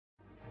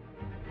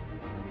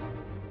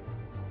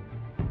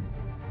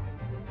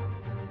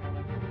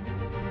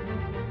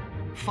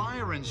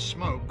Fire and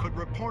smoke could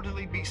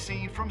reportedly be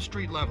seen from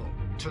street level.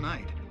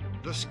 Tonight,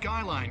 the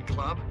Skyline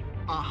Club,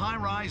 a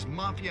high-rise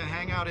mafia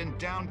hangout in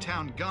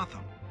downtown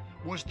Gotham,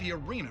 was the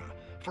arena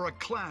for a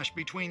clash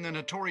between the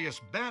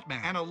notorious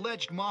Batman and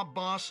alleged mob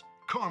boss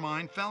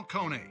Carmine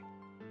Falcone,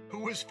 who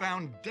was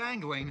found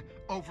dangling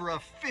over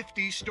a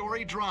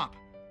 50-story drop.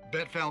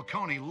 Bet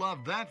Falcone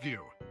loved that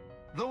view.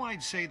 Though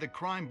I'd say the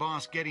crime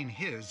boss getting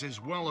his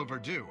is well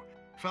overdue,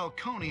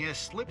 Falcone has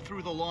slipped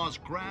through the law's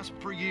grasp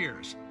for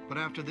years. But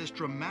after this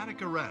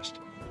dramatic arrest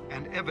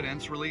and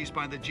evidence released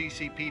by the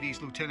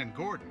GCPD's Lieutenant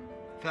Gordon,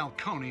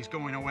 Falcone's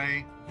going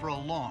away for a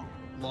long,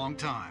 long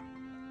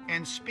time.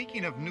 And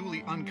speaking of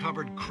newly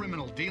uncovered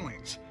criminal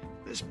dealings,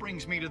 this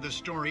brings me to the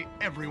story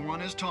everyone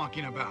is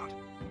talking about: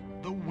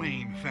 the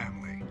Wayne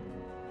family.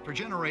 For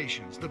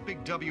generations, the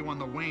big W on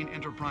the Wayne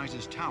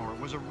Enterprises Tower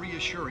was a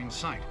reassuring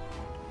sight.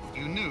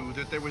 You knew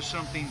that there was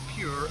something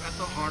pure at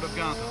the heart of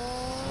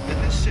Gotham,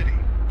 that this city,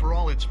 for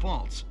all its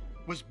faults,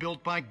 was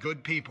built by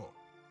good people.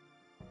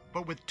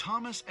 But with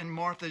Thomas and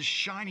Martha's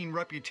shining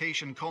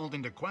reputation called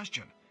into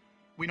question,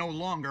 we no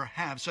longer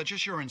have such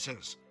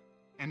assurances.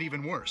 And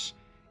even worse,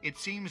 it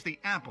seems the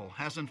apple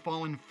hasn't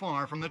fallen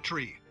far from the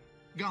tree.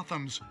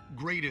 Gotham's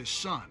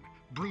greatest son,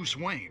 Bruce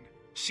Wayne,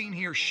 seen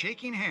here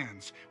shaking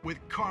hands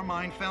with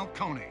Carmine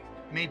Falcone,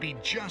 may be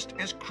just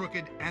as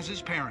crooked as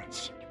his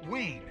parents.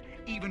 Wayne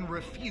even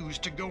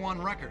refused to go on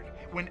record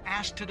when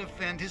asked to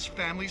defend his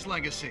family's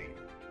legacy.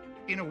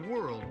 In a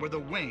world where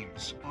the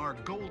Waynes, our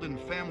golden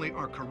family,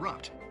 are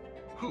corrupt,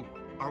 who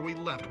are we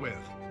left with?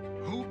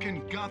 Who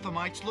can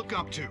Gothamites look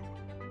up to?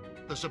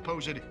 The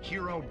supposed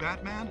hero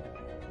Batman?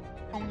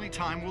 Only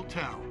time will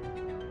tell.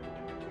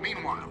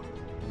 Meanwhile,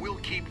 we'll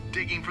keep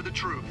digging for the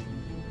truth.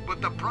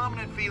 But the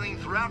prominent feeling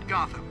throughout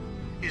Gotham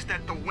is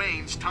that the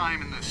Waynes'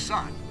 time in the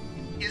sun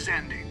is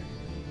ending.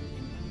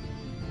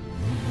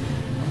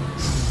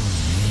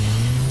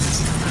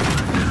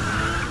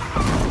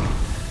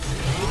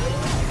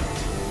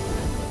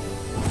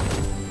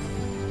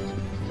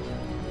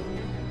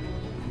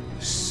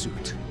 The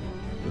suit,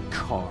 the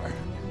car,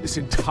 this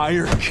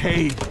entire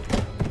cave.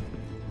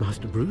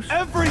 Master Bruce?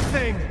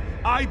 Everything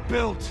I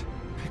built!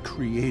 I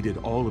created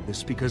all of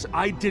this because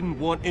I didn't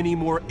want any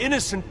more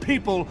innocent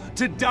people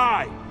to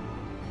die!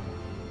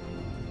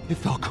 If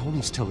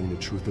Falcone's telling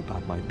the truth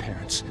about my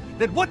parents,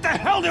 then what the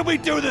hell did we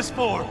do this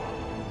for?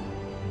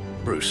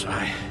 Bruce,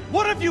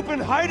 What have you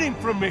been hiding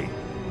from me?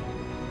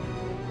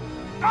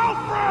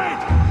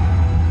 Alfred!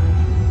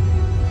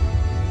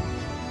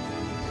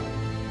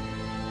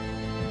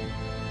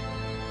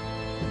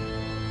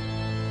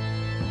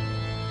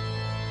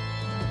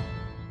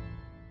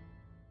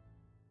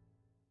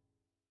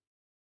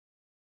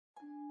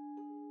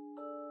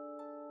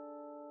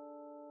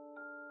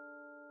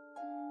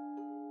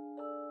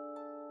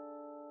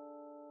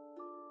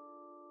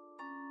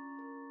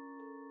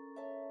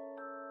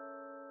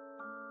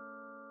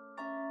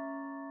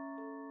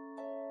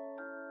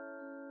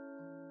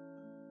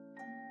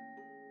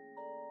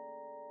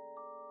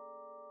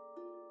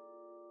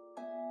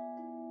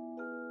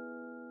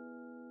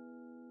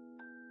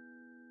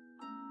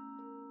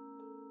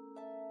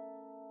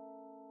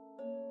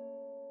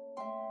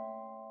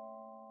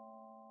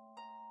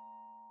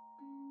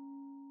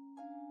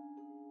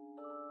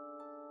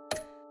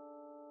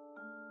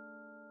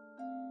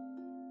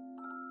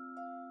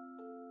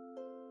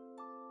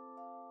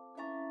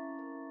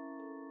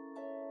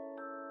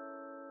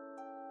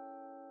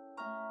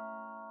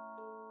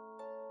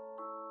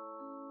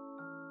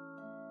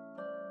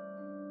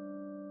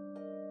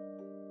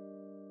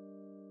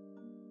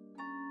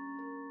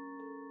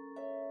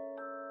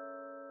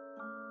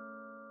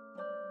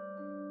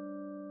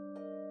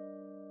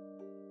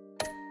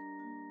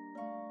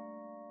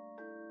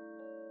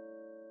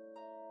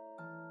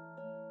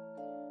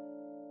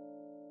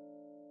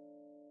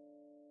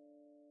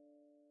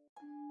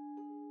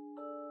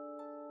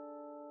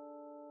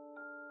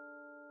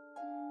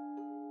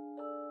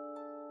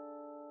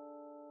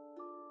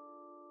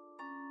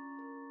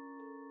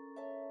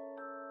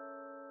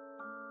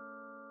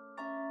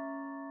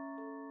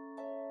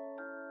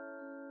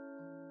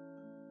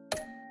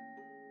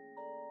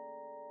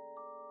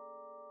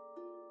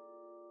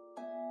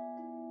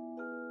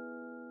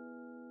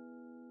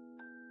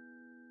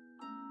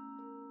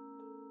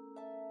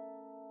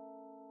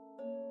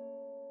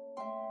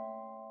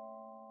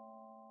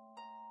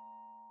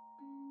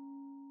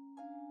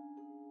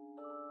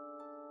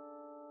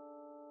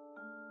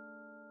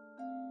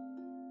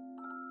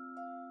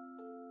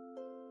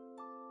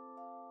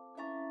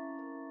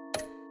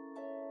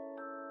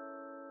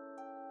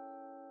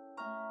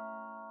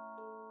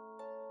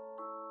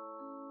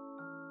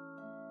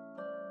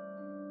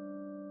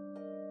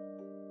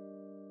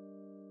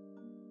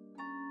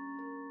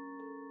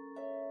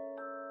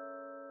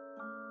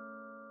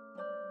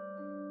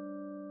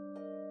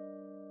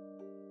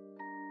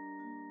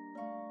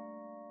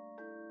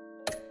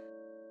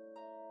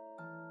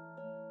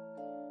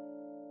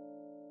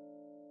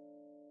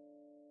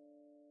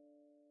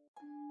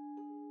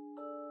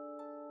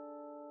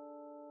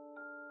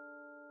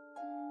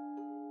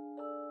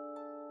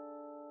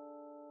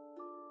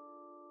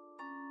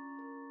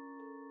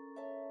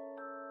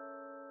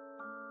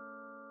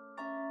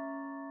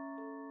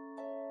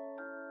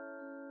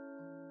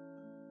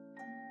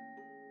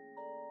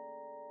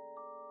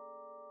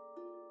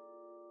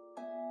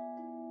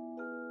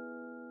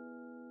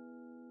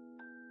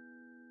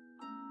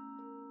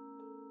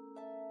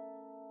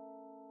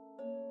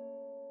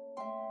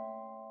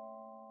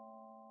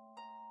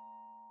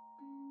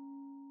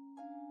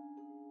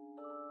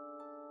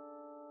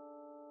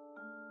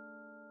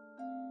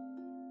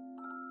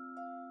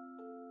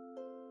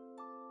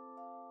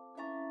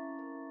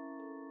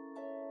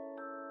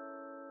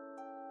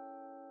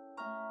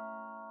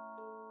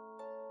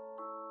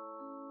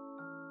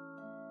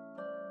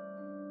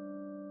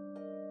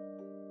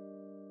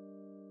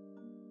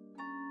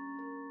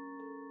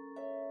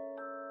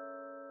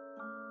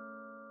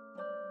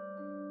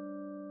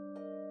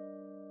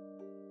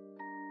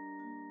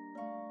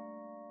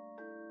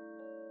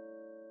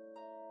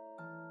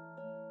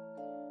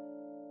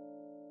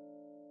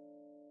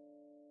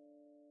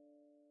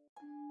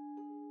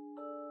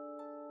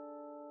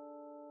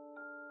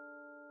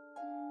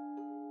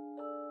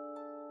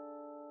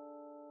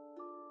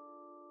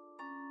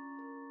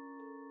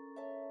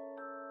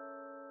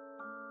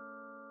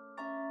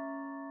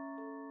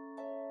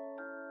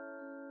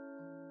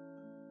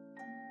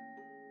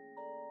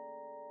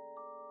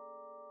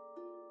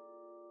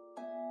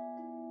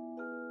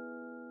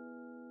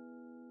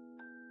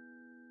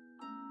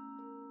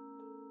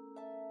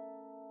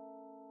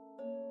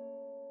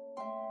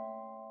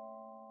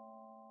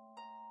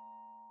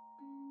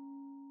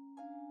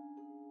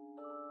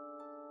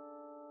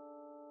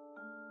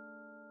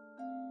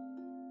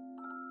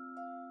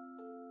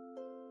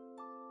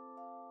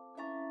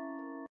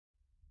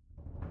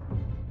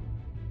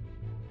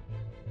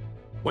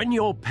 When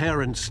your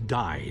parents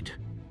died,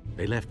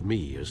 they left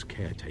me as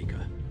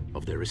caretaker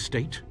of their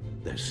estate,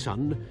 their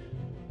son,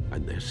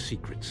 and their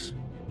secrets.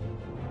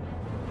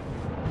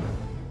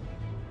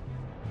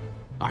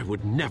 I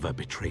would never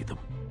betray them.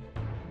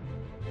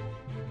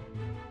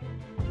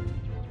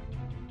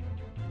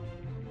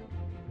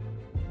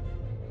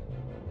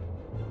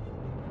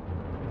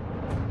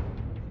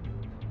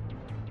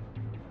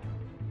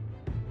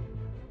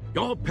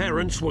 Your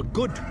parents were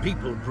good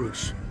people,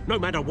 Bruce. No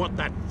matter what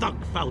that thug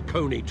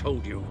Falcone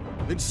told you.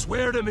 Then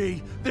swear to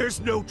me there's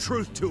no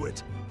truth to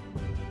it.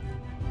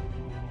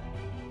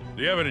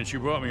 The evidence you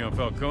brought me on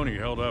Falcone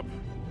held up.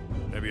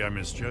 Maybe I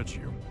misjudged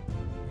you.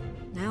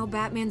 Now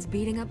Batman's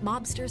beating up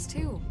mobsters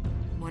too.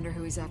 Wonder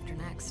who he's after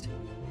next.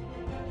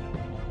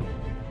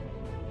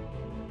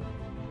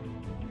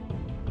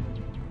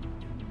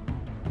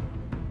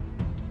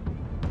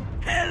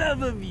 Hell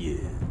of a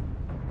view.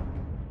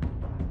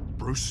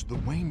 Bruce, the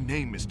Wayne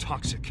name is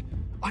toxic.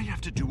 I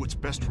have to do what's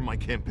best for my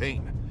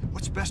campaign.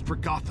 What's best for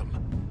Gotham.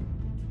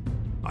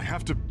 I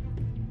have to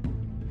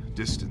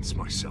distance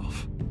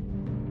myself.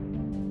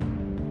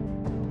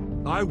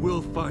 I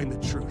will find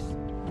the truth.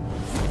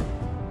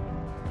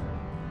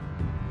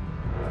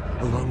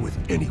 Along with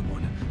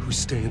anyone who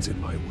stands in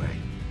my way.